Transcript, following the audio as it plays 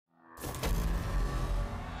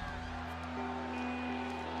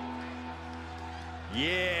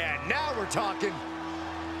Yeah, now we're talking.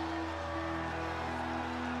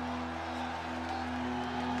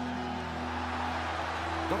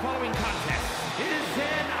 The following contest is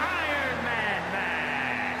an Iron Man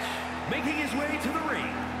match. Making his way to the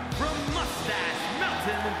ring from Mustache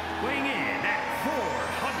Mountain, weighing in at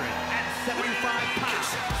 475 pounds,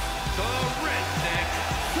 the Redneck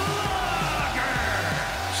Slugger.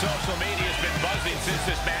 Social media has been buzzing since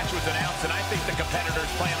this match was announced, and I think the competitors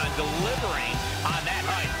plan on delivering on that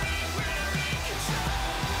hype.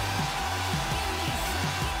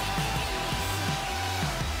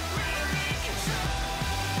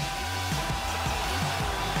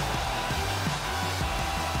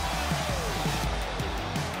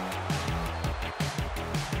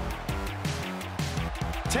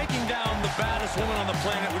 Taking down the baddest woman on the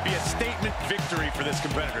planet would be a statement victory for this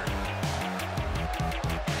competitor.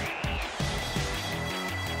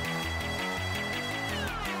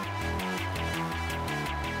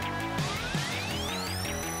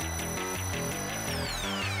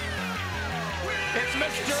 It's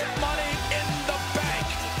Mr. Money in the Bank.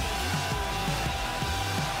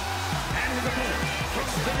 And his opponent from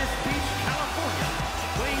Venice Beach, California,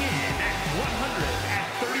 weighing in at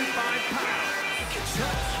 135 pounds. The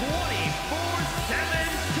 24/7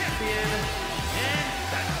 champion and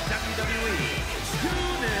the WWE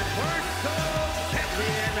Universal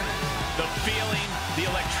Champion. The feeling, the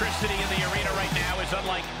electricity in the arena right now is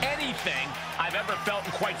unlike anything I've ever felt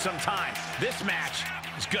in quite some time. This match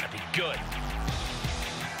is going to be good.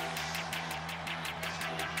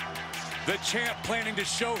 The champ planning to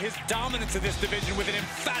show his dominance in this division with an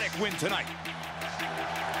emphatic win tonight.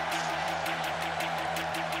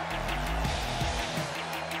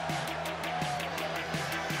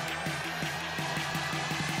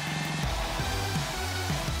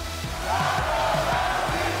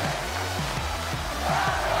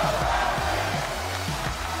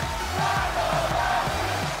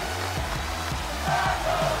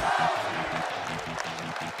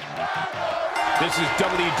 This is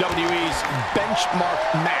WWE's benchmark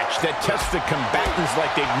match that tests the combatants like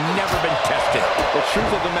they've never been tested. The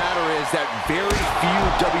truth of the matter is that very few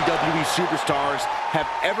WWE superstars have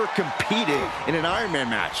ever competed in an Iron Man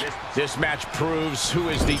match. This match proves who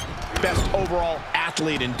is the best overall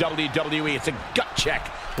athlete in WWE. It's a gut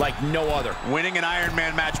check like no other. Winning an Iron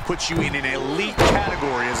Man match puts you in an elite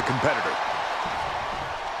category as a competitor.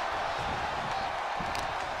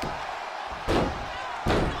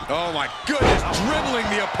 Oh my goodness, dribbling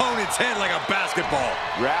the opponent's head like a basketball.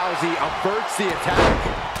 Rousey averts the attack.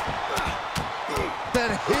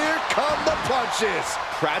 Then here come the punches.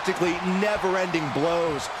 Practically never-ending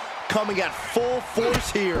blows coming at full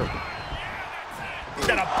force here.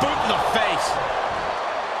 Got a boot in the face.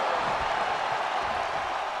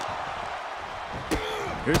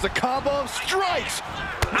 Here's a combo of strikes.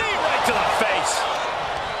 Knee right to the face.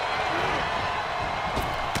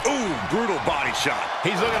 Ooh, brutal body shot.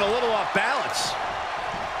 He's looking a little off balance.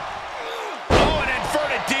 Oh, an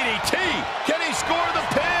inverted DDT. Can he score the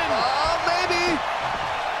pin? Maybe.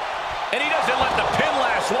 And he doesn't let the pin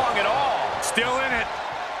last long at all. Still in it.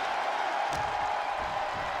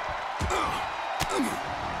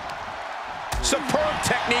 Superb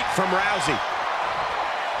technique from Rousey.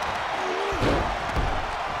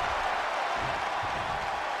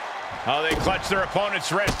 Oh, they clutch their opponent's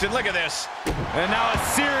wrist, and look at this. And now a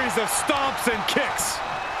series of stomps and kicks.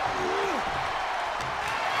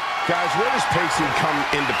 Guys, where does pacing come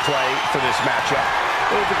into play for this matchup?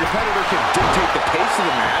 Well, if the competitor can dictate the pace of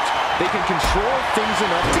the match, they can control things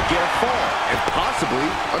enough to get a fall, and possibly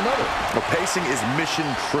another. The pacing is mission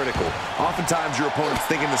critical. Oftentimes, your opponent's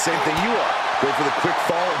thinking the same thing you are. Go for the quick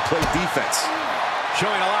fall and play defense.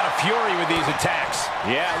 Showing a lot of fury with these attacks.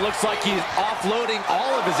 Yeah, it looks like he's offloading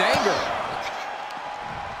all of his anger.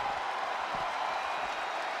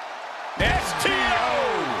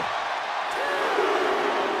 STO!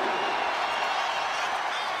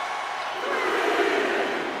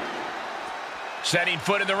 Setting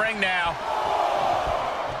foot in the ring now.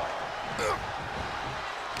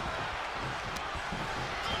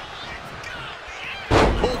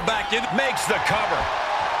 Pulled back in. Makes the cover.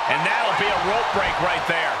 And that'll be a rope break right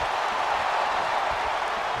there.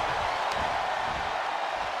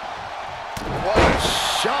 What a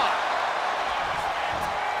shot.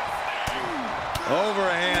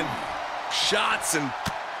 Overhand shots and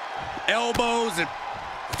elbows and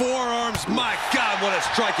forearms. My God, what a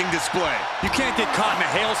striking display. You can't get caught in a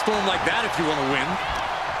hailstorm like that if you want to win.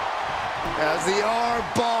 As the arm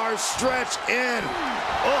bars stretch in.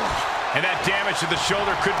 Oh. And that damage to the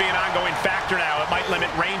shoulder could be an ongoing factor now. It might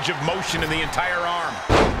limit range of motion in the entire arm.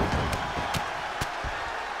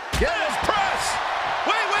 Yes, press!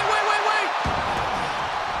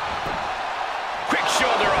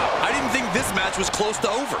 this match was close to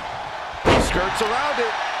over. He skirts around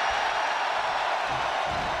it.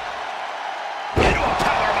 Into a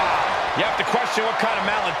powerbomb. You have to question what kind of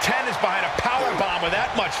malintent is behind a powerbomb with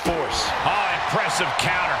that much force. Oh, impressive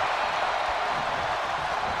counter.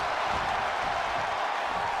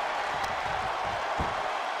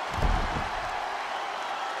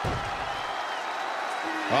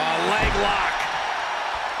 Leg lock.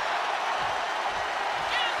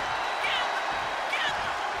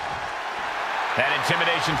 That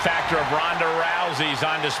intimidation factor of Ronda Rousey is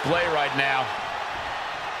on display right now.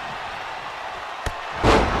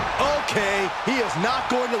 Okay, he is not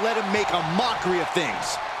going to let him make a mockery of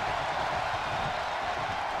things.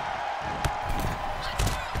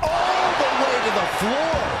 All the way to the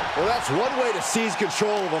floor. Well, that's one way to seize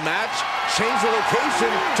control of a match. Change the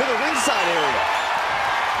location to the ringside area.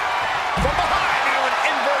 From behind into an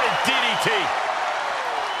inverted DDT.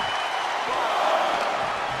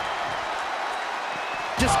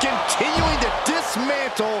 Just continuing to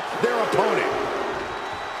dismantle their opponent.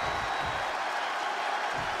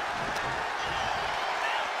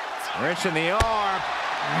 Wrench in the arm.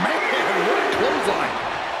 Man, what a clothesline.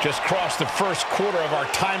 Just crossed the first quarter of our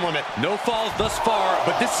time limit. No falls thus far,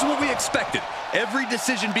 but this is what we expected. Every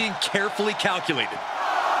decision being carefully calculated.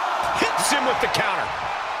 Hits him with the counter.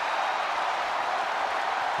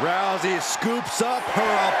 Rousey scoops up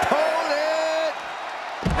her opponent.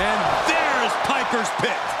 And there's Piper's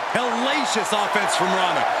pick. Hellacious offense from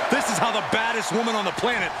Ronda. This is how the baddest woman on the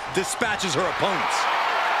planet dispatches her opponents.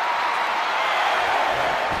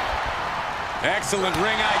 Excellent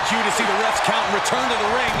ring IQ to see the refs count and return to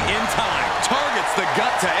the ring in time. Targets the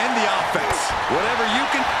gut to end the offense. Whatever you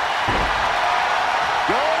can...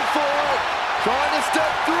 Going for it. Trying to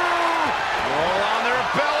step through. Roll on their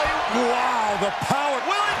belly. Wow, the power.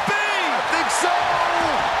 Will it be? I think so.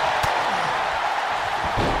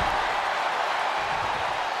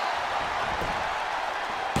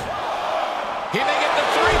 He may get the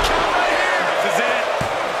 3 count right here. This is it.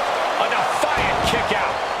 A defiant kick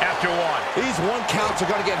out after 1. These 1 counts are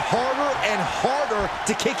going to get harder and harder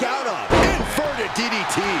to kick out of. Inverted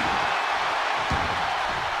DDT.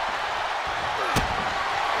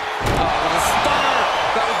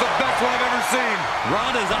 That was the best one I've ever seen.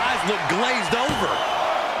 Ronda's eyes look glazed over.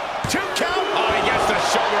 2 count. Oh, he gets the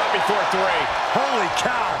shoulder up before 3. Holy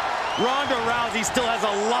cow. Ronda Rousey still has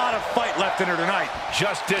a lot of fight left in her tonight.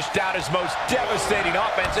 Just dished out his most devastating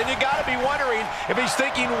offense, and you got to be wondering if he's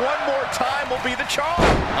thinking one more time will be the charm.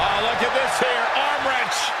 Oh, look at this here. Arm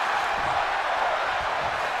wrench.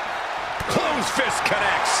 Close fist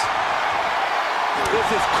connects. This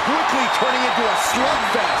is quickly turning into a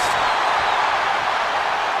slugfest.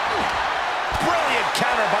 Brilliant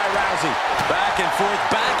counter by Rousey. Back and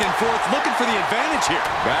forth, looking for the advantage here.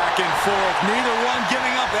 Back and forth, neither one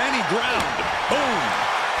giving up any ground. Boom.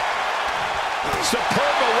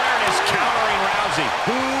 Superb awareness countering Rousey.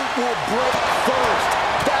 Who will break first?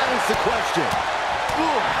 That is the question.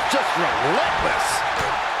 Ooh, just relentless.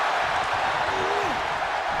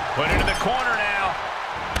 Put into the corner now.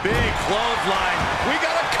 Big clothesline. We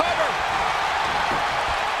got a cover.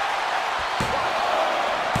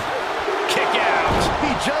 Kick out. He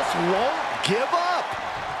just won't give up.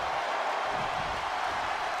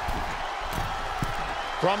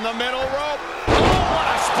 From the middle rope. Oh, what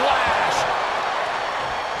a splash.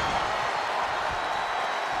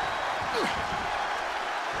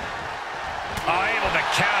 Able to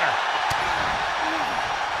counter.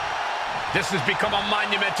 This has become a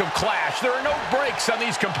monumental clash. There are no breaks on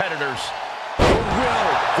these competitors. The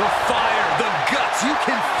will, the fire, the guts. You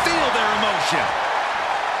can feel their emotion.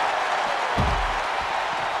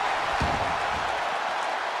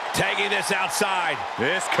 Tagging this outside.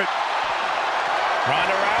 This could...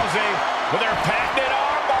 Ronda Rousey with her patented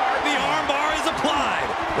armbar. The armbar is applied.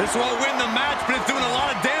 This won't win the match, but it's doing a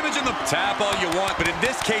lot of damage in the... Tap all you want, but in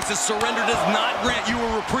this case, a surrender does not grant you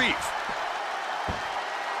a reprieve.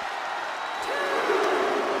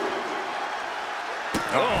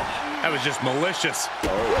 Oh, that was just malicious.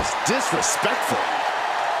 Oh, it was disrespectful.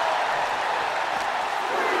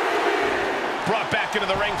 Brought back into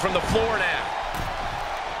the ring from the floor now.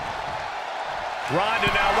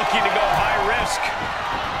 Ronda now looking to go high risk.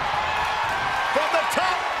 From the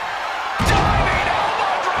top. Diving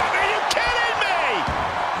elbow drop. Are you kidding me?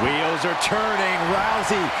 Wheels are turning.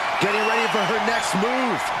 Rousey getting ready for her next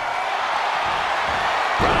move.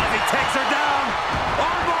 Rousey takes her down.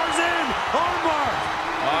 Armbar's in. Armbar.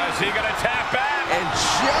 Oh, is he going to tap back? And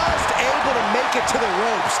just able to make it to the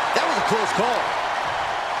ropes. That was a close call.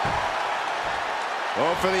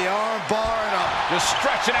 Oh, for the arm bar and up. Just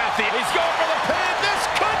stretching out the... He's going for the pin. This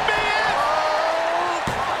could be it.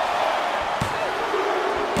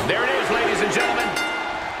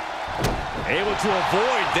 Able to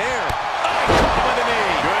avoid there. Oh, with a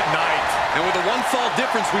knee. Good night. And with a one-fall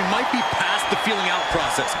difference, we might be past the feeling out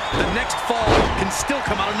process. The next fall can still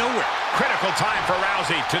come out of nowhere. Critical time for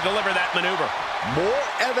Rousey to deliver that maneuver. More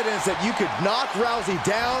evidence that you could knock Rousey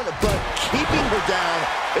down, but keeping her down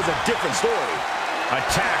is a different story.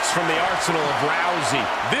 Attacks from the arsenal of Rousey.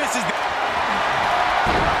 This is the...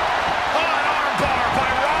 Oh, an armbar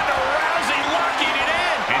by Ronda Rousey, locking it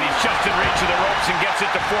in. And he's just in reach of the ropes and gets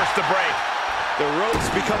it to force the break. The ropes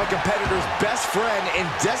become a competitor's best friend in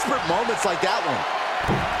desperate moments like that one.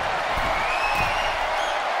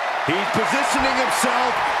 He's positioning himself,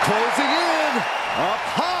 closing in, up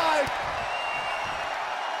high.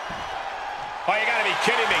 Oh, you gotta be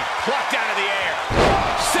kidding me. Plucked out of the air.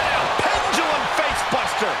 Set up, pendulum face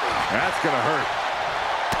buster. That's gonna hurt.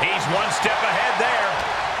 He's one step ahead there.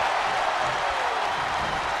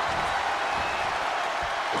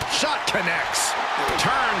 Shot connects.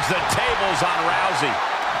 Turns the tables on Rousey.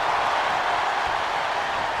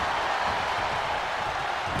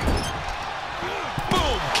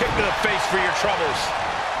 Boom! Kick to the face for your troubles.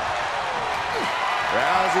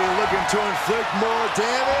 Rousey looking to inflict more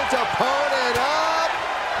damage. Opponent up.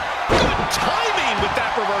 Good timing with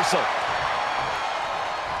that reversal.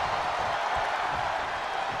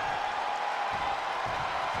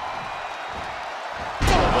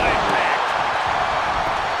 Full impact.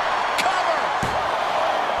 Cover.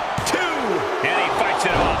 2. And he fights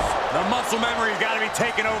it off. The muscle memory's got to be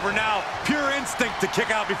taken over now. Pure instinct to kick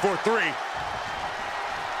out before 3.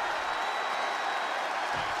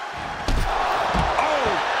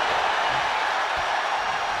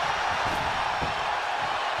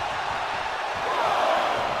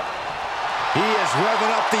 He is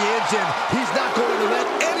revving up the engine. He's not going to let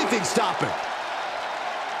anything stop him.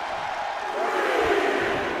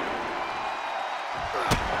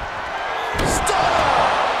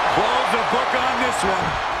 Stunner! Close the book on this one.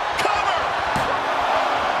 Cover.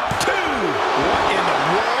 2. What in the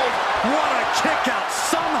world? What a kick out.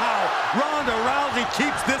 Somehow, Ronda Rousey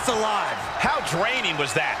keeps this alive. How draining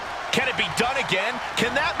was that? Can it be done again?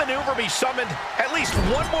 Can that maneuver be summoned at least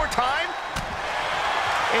one more time?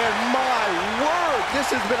 And my word, this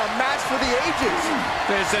has been a match for the ages.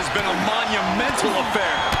 This has been a monumental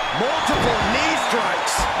affair. Multiple knee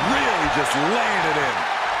strikes. Really just laying it in.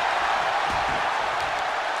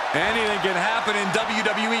 Anything can happen in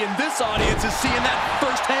WWE, and this audience is seeing that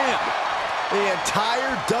firsthand. The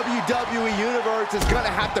entire WWE Universe is going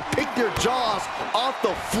to have to pick their jaws off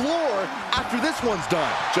the floor after this one's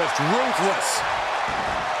done. Just ruthless.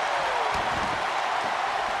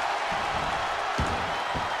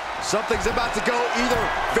 Something's about to go either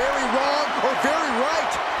very wrong or very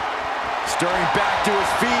right. Stirring back to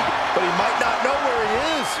his feet, but he might not know where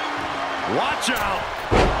he is. Watch out.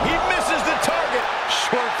 He misses the target.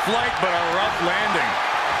 Short flight, but a rough landing.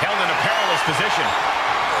 Held in a perilous position.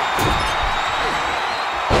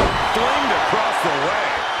 Flinged across the way.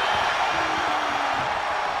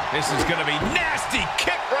 This is going to be nasty.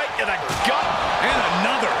 Kick right to the gut. And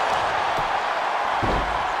another.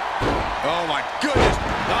 Oh, my goodness.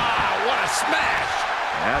 Ah, what a smash.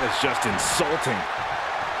 That is just insulting.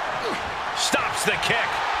 Stops the kick.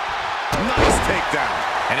 Nice takedown.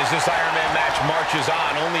 And as this Iron Man match marches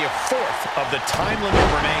on, only a fourth of the time limit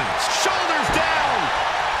remains. Shoulders down.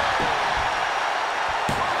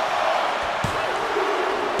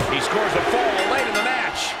 He scores a fall late in the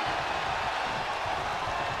match.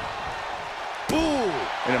 Ooh,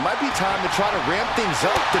 and it might be time to try to ramp things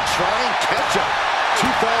up to try and catch up. 2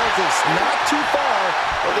 falls is not too far,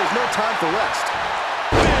 but there's no time for rest.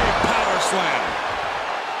 Big power slam.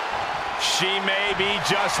 She may be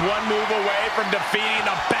just one move away from defeating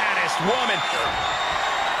the baddest woman.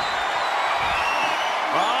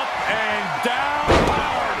 Up and down.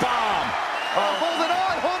 Power bomb. Hold it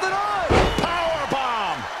on, hold it on. Power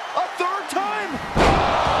bomb. A 3rd time.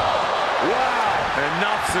 Wow.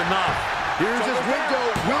 Enough's enough. Here's his window.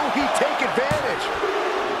 Will he take advantage?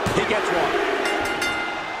 He gets one.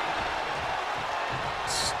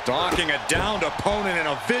 Stalking a downed opponent in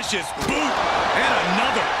a vicious boot. And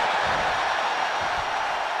another.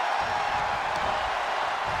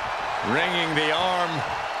 Ringing the arm.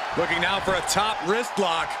 Looking now for a top wrist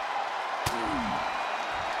lock.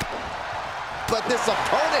 But this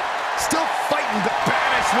opponent still fighting the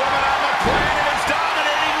Baddest woman on the planet is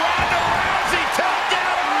dominating. Ronda Rousey tapped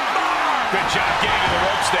down on bar. Good job getting to the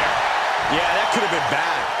ropes there. Yeah, that could have been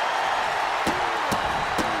bad.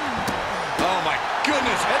 Oh, my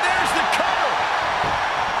goodness. And there's the cover.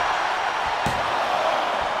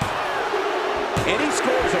 And he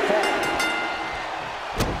scores a fall.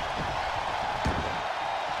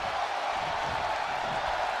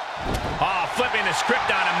 Ah, flipping the script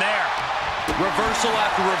on him there. Reversal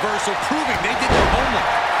after reversal, proving they did their homework.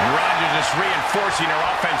 And Ronda just reinforcing her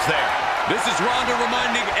offense there. This is Ronda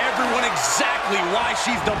reminding everyone exactly why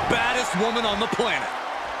she's the baddest woman on the planet.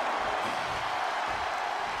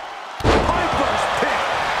 Piper's pick.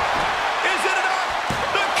 Is it enough?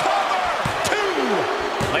 The cover.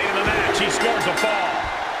 2. Late in the match, he scores a fall.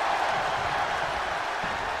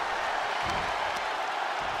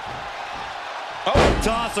 Oh,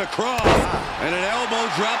 toss across. And an elbow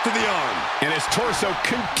drop to the arm. And his torso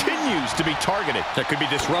continues to be targeted. That could be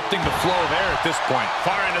disrupting the flow of air at this point.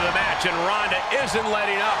 Far into the match, and Ronda isn't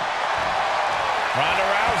letting up. Ronda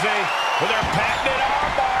Rousey with her patented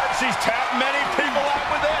armbar. She's tapped many people out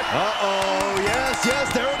with it. Uh-oh, yes, yes,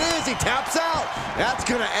 there it is. He taps out. That's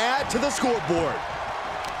going to add to the scoreboard.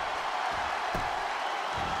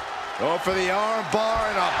 Go for the arm bar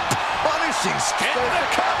and a punishing straight. And the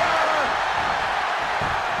cover.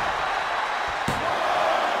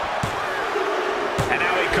 And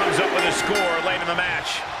now he comes up with a score late in the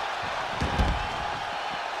match.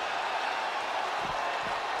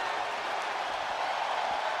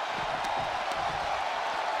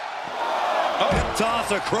 Oh, toss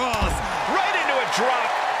across. Right into a drop.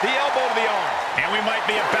 The elbow to the arm. And we might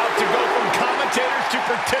be about to go from commentators to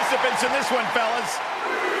participants in this one, fellas.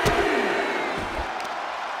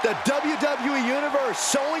 The WWE Universe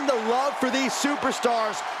showing the love for these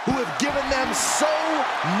superstars who have given them so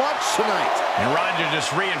much tonight. And Ronda just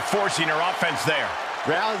reinforcing her offense there.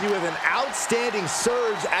 Rousey with an outstanding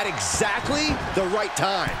surge at exactly the right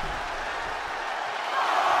time.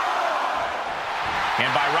 And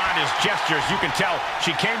by Ronda's gestures, you can tell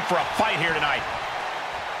she came for a fight here tonight.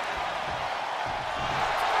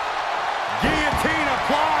 Guillotine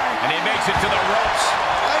applied. And he makes it to the ropes.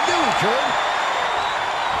 I knew he could.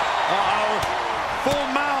 Uh-oh. Full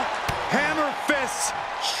mount. Hammer fists.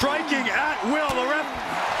 Striking at will. The ref.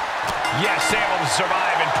 Yes, able to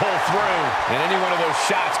survive and pull through. And any one of those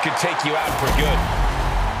shots could take you out for good.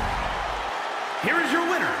 Here is your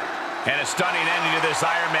winner. And a stunning ending to this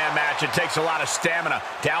Iron Man match. It takes a lot of stamina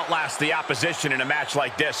to outlast the opposition in a match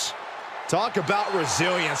like this. Talk about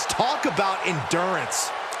resilience. Talk about endurance.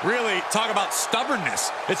 Really, talk about stubbornness.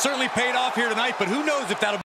 It certainly paid off here tonight, but who knows if that'll